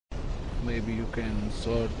maybe you can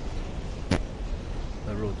sort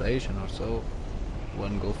a rotation or so.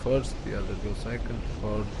 One go first, the other go second,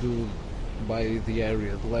 or do by the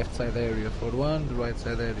area, the left side area for one, the right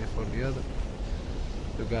side area for the other.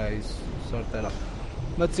 You guys sort that out.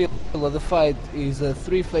 Matilda, the fight is a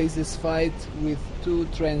 3 phases fight with 2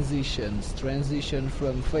 transitions. Transition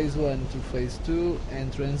from phase 1 to phase 2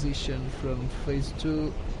 and transition from phase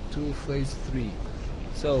 2 to phase 3.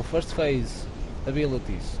 So first phase,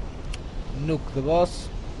 abilities. Nuke the boss.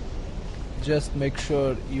 Just make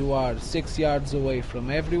sure you are 6 yards away from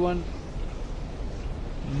everyone.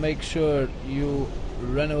 Make sure you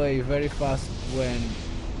run away very fast when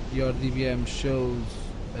your DBM shows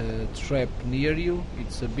a trap near you.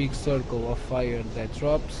 It's a big circle of fire that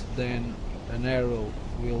drops, then an arrow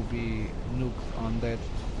will be nuked on that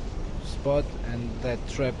spot and that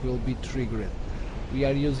trap will be triggered. We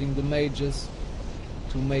are using the mages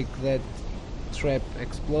to make that trap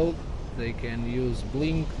explode. They can use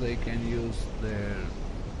blink, they can use their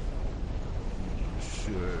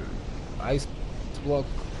ice block,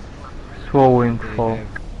 Slowing they fall. have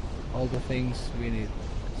all the things we need.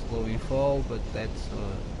 Slowing fall, but that's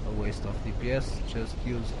a waste of DPS. Just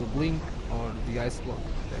use the blink or the ice block,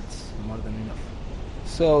 that's more than enough.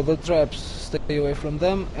 So the traps, stay away from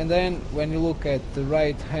them, and then when you look at the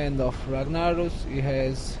right hand of Ragnaros, he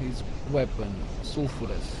has his weapon,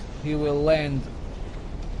 Sulphurous. He will land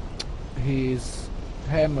his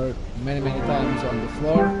hammer many times on the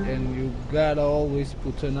floor, and you gotta always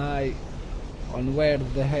put an eye on where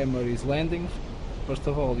the hammer is landing. First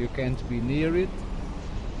of all, you can't be near it.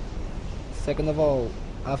 Second of all,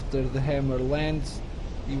 after the hammer lands,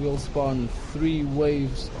 you will spawn 3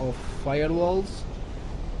 waves of firewalls.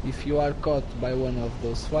 If you are caught by one of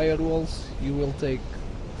those firewalls, you will take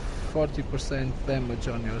 40% damage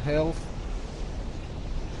on your health.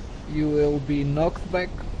 You will be knocked back,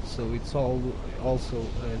 so it's also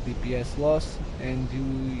a DPS loss, and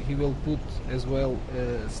he will put as well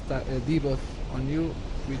a debuff on you,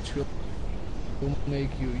 which will make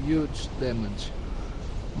you huge damage.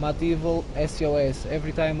 Medieval SOS,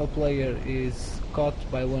 every time a player is caught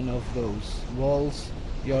by one of those walls,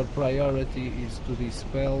 your priority is to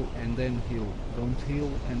dispel and then heal. Don't heal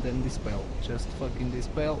and then dispel, just fucking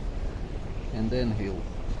dispel and then heal.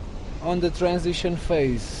 On the transition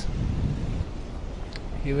phase,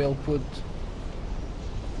 he will put,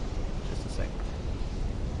 just a sec.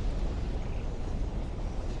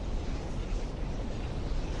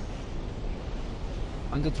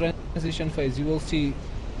 On the transition phase, you will see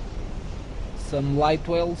some light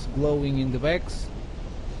wells glowing in the backs.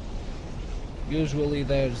 Usually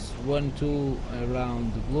there's 1-2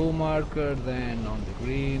 around the blue marker, then on the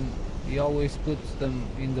green. He always puts them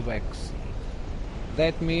in the backs.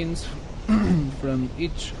 That means from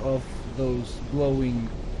each of those glowing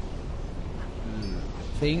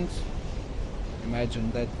things,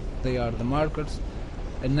 imagine that they are the markers,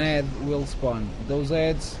 an ad will spawn. Those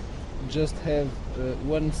ads just have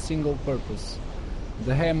one single purpose.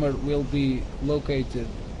 The hammer will be located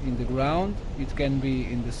in the ground, it can be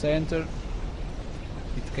in the center,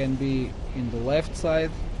 it can be in the left side,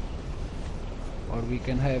 or we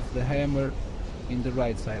can have the hammer in the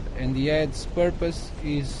right side. And the ad's purpose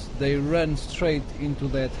is they run straight into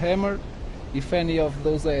that hammer. If any of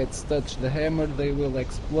those ads touch the hammer, they will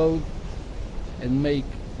explode and make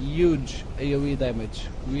huge AoE damage.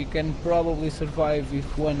 We can probably survive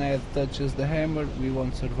if one ad touches the hammer. We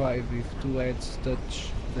won't survive if 2 ads touch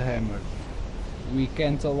the hammer. We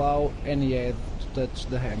can't allow any ad to touch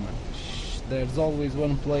the hammer. There's always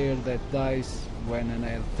one player that dies when an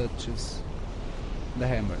ad touches the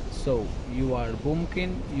hammer. So you are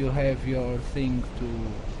Boomkin, you have your thing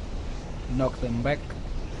to knock them back.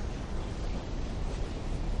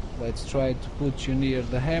 Let's try to put you near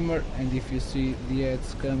the hammer, and if you see the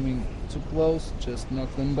ads coming too close, just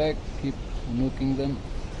knock them back, keep nuking them.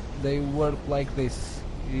 They work like this.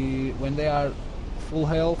 When they are full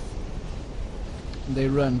health, they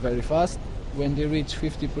run very fast. When they reach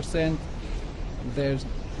 50%,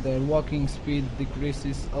 their walking speed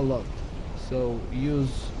decreases a lot. So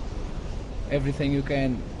use everything you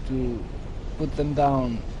can to put them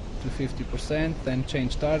down to 50%, then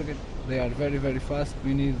change target. They are very fast.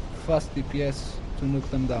 We need fast DPS to nuke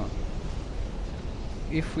them down.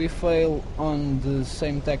 If we fail on the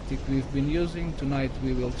same tactic we've been using, tonight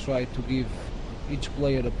we will try to give each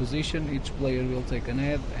player a position. Each player will take an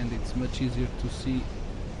ad, and it's much easier to see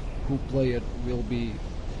who player will be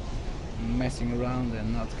messing around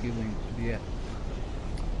and not killing the ad.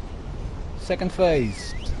 Second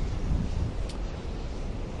phase.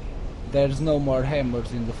 There's no more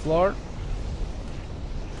hammers in the floor,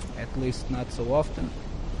 at least not so often.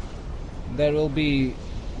 there will be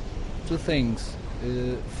two things.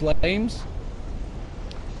 Flames.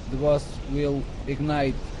 The boss will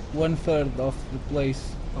ignite 1/3 of the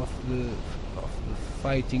place of the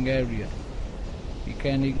fighting area. You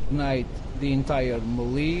can ignite the entire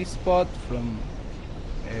melee spot from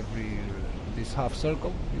this half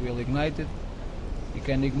circle. You will ignite it. You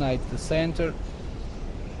can ignite the center,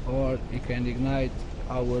 or you can ignite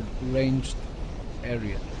our ranged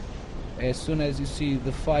area. As soon as you see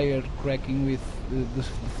the fire cracking with the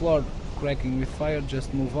floor cracking with fire,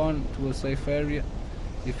 just move on to a safe area.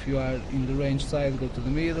 If you are in the range side, go to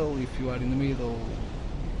the middle. If you are in the middle,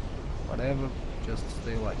 whatever, just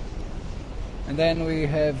stay alive. And then we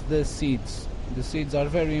have the seeds. The seeds are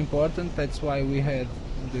very important. That's why we had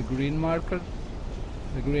the green marker.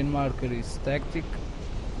 The green marker is tactic.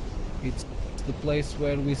 It's the place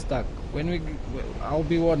where we stack. I'll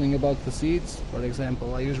be warning about the seeds. For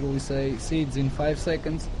example, I usually say seeds in 5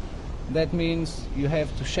 seconds. That means you have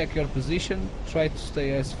to check your position, try to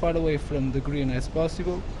stay as far away from the green as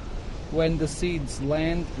possible. When the seeds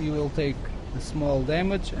land, you will take a small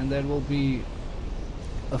damage, and there will be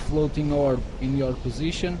a floating orb in your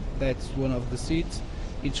position. That's one of the seeds.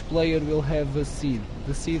 Each player will have a seed.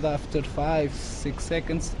 The seed after 5-6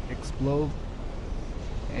 seconds explode,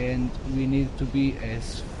 and we need to be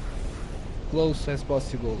as close as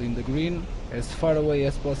possible in the green, as far away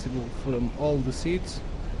as possible from all the seeds.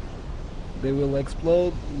 They will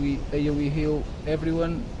explode, we AoE heal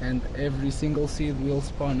everyone, and every single seed will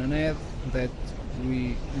spawn an ad that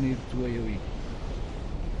we need to AoE.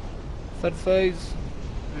 Third phase,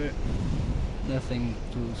 nothing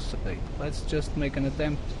to say. Let's just make an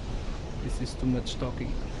attempt. This is too much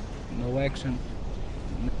talking, no action,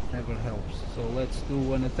 never helps. So let's do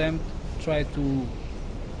one attempt, try to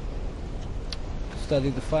study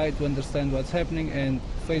the fight, to understand what's happening. And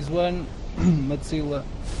phase 1, Mozilla,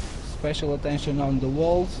 special attention on the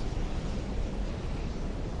walls.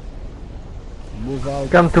 Move out.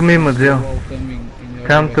 Come to me, Mozilla.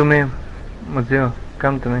 Come to direction. me, Mozilla.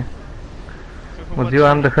 Come to me. Mozilla,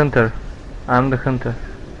 I'm the hunter. I'm the hunter.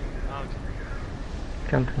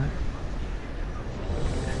 Come to me.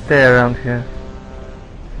 Stay around here.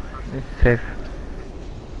 It's safe.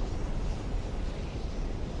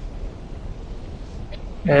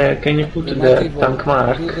 Can you put the Evil, tank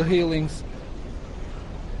mark? do the healings.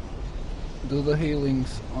 Do the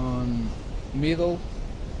healings on middle.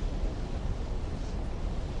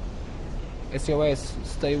 SOS,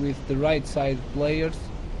 stay with the right side players,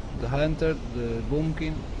 the hunter, the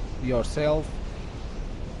boomkin, yourself.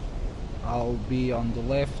 I'll be on the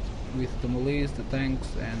left with the melees, the tanks,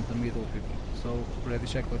 and the middle people. So ready,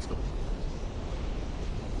 check, let's go.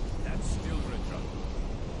 That's still retro.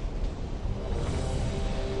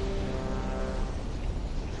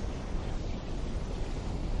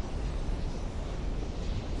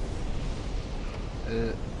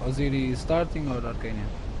 Oziri starting or Arcania?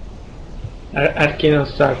 Arcana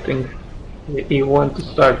starting. You want to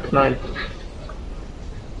start tonight?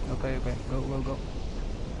 Okay, go, we'll go.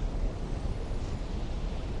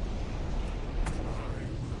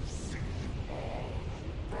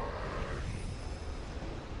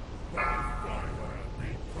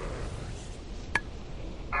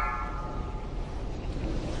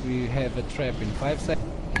 We have a trap in 5 seconds.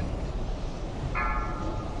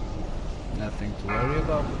 Nothing to worry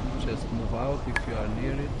about. Just move out if you are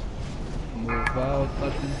near it. Move out,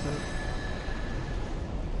 Carpenter.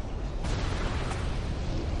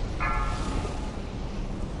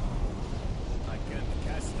 I can't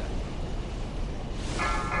cast that.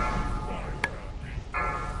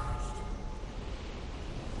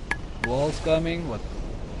 Walls coming. What?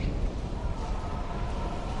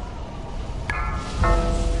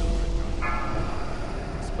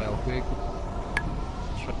 Spell quick.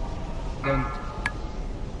 Don't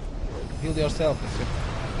heal yourself.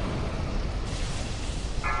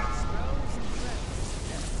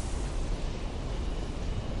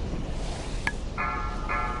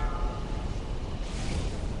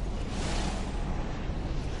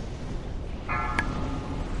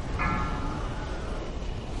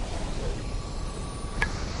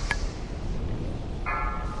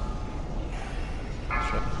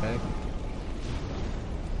 Back.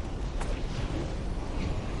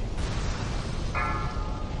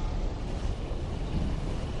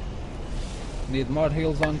 Need more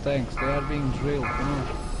heals on tanks. They are being drilled. Come on.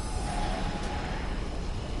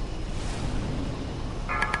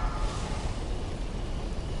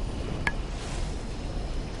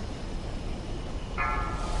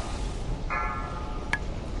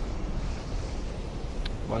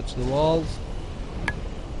 Watch the walls.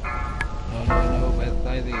 No, bad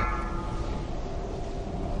idea.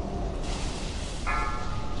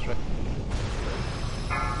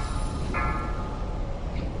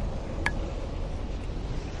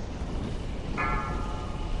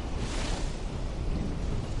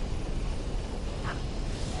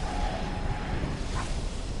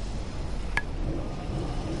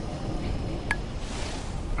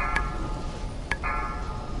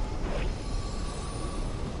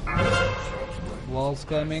 Walls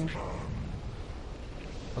coming.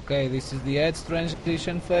 Okay, this is the edge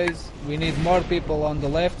transition phase. We need more people on the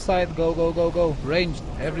left side. Go, go, go, go. Ranged.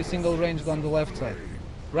 Every single ranged on the left side.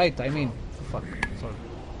 Right, I mean. Fuck. Sorry.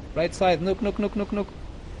 Right side. Nuke, nuke, nuke, nuke, nuke.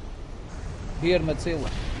 Here, Matsila.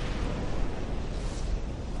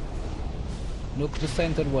 Nuke the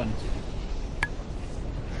center one.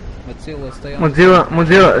 Matsila, stay on.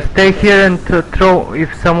 Mozilla, stay here and throw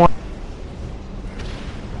if someone.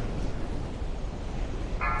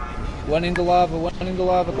 One in the lava, one in the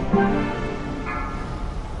lava.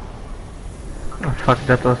 Oh, fuck,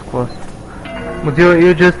 that was close. Mozilla,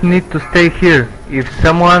 you just need to stay here. If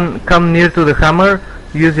someone come near to the hammer,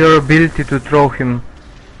 use your ability to throw him.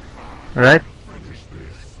 Right?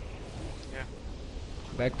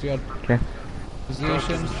 Back to your Okay.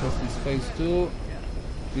 positions. This is phase 2.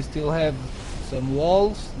 We still have some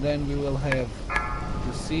walls. Then we will have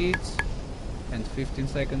the seeds. And 15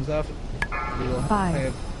 seconds after, we will 5,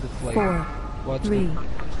 have the flame. 4, Watch 3,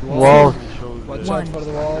 the Walls Watch One. out for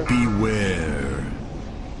the wall. Beware.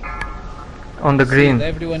 on the green. Seed,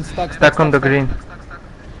 everyone stuck, Stuck on the green.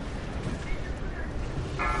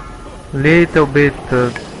 Little bit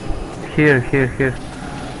here.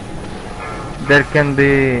 There can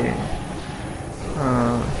be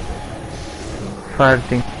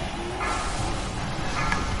fighting.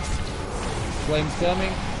 Flames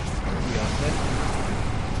coming. We are set.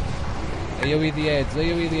 AoE the heads,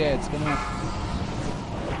 AoE the heads, come on.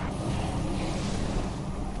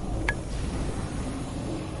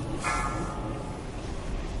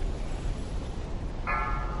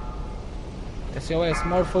 SOS,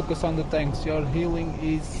 more focus on the tanks. Your healing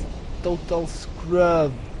is total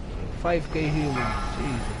scrub. 5k healing.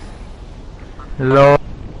 Jesus. Low.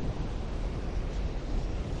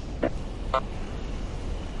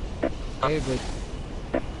 Okay,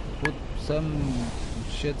 but put some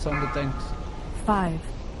shits on the tanks. 5,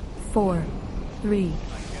 4, 3,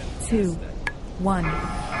 2, 1.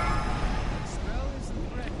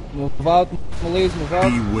 Move out, please, move out.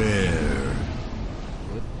 Beware.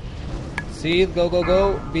 See it, go, go,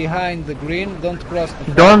 go. Behind the green, don't cross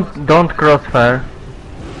the Don't crossfire.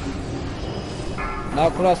 Now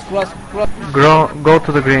cross. Go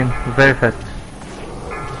to the green very fast.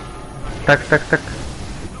 Tack.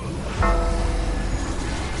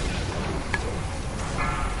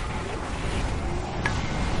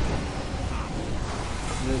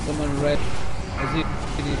 There's someone red. As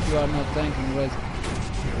if you are not tanking, res.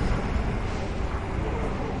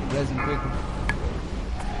 Resin quickly.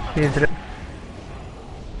 He's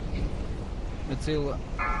Matsila.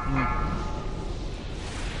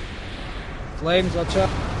 Flames, watch out.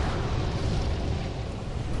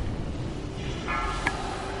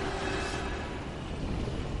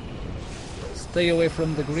 Stay away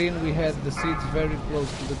from the green. We had the seeds very close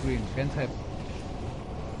to the green. Can't happen.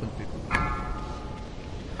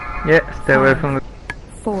 yeah, stay away from the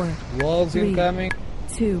 4, Walls 3, incoming.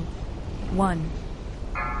 2, 1.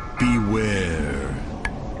 Beware.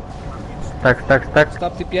 stack.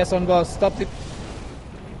 Stop TPS on boss. Stop the.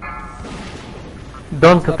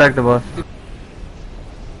 Don't attack the boss.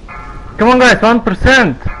 Come on guys,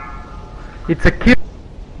 1%. It's a kill.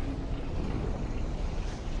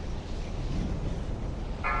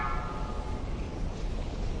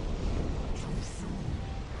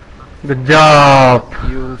 Good job.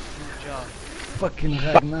 You fucking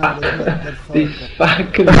Ragnaros, This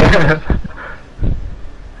motherfucker. fucking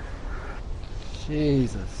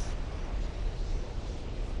Jesus.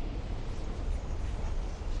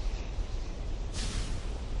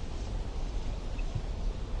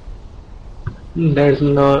 there's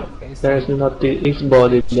not his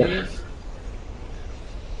body there. Cheese.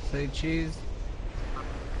 Say cheese.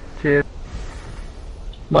 Cheers.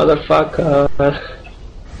 Motherfucker.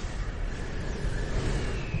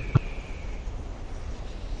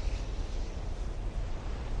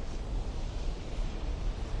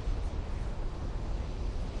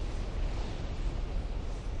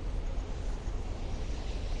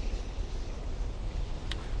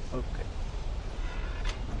 Okay.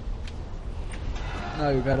 Now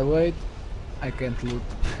you gotta wait. I can't loot.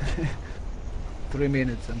 3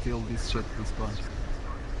 minutes until this shit respawns.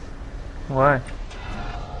 Why?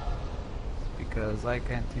 Because I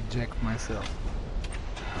can't eject myself.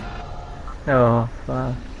 Oh,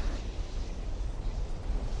 fuck.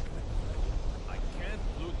 I can't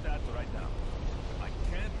loot that right now.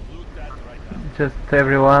 Just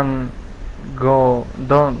everyone go.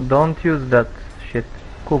 Don't use that shit.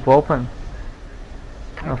 Coop, open.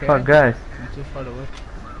 Oh Okay. fuck, guys. I'm too far away.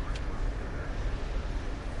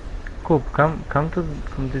 Coop, come to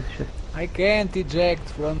from this shit. I can't eject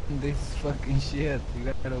from this fucking shit.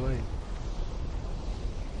 You gotta wait.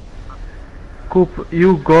 Coop,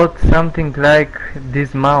 you got something like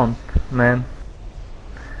dismount, man.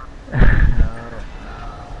 No,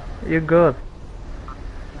 You got.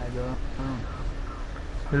 I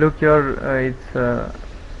don't. Look your, it's,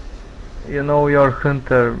 you know your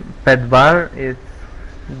hunter pet bar, it's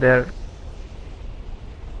there.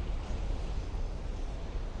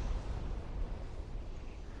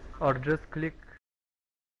 Or just click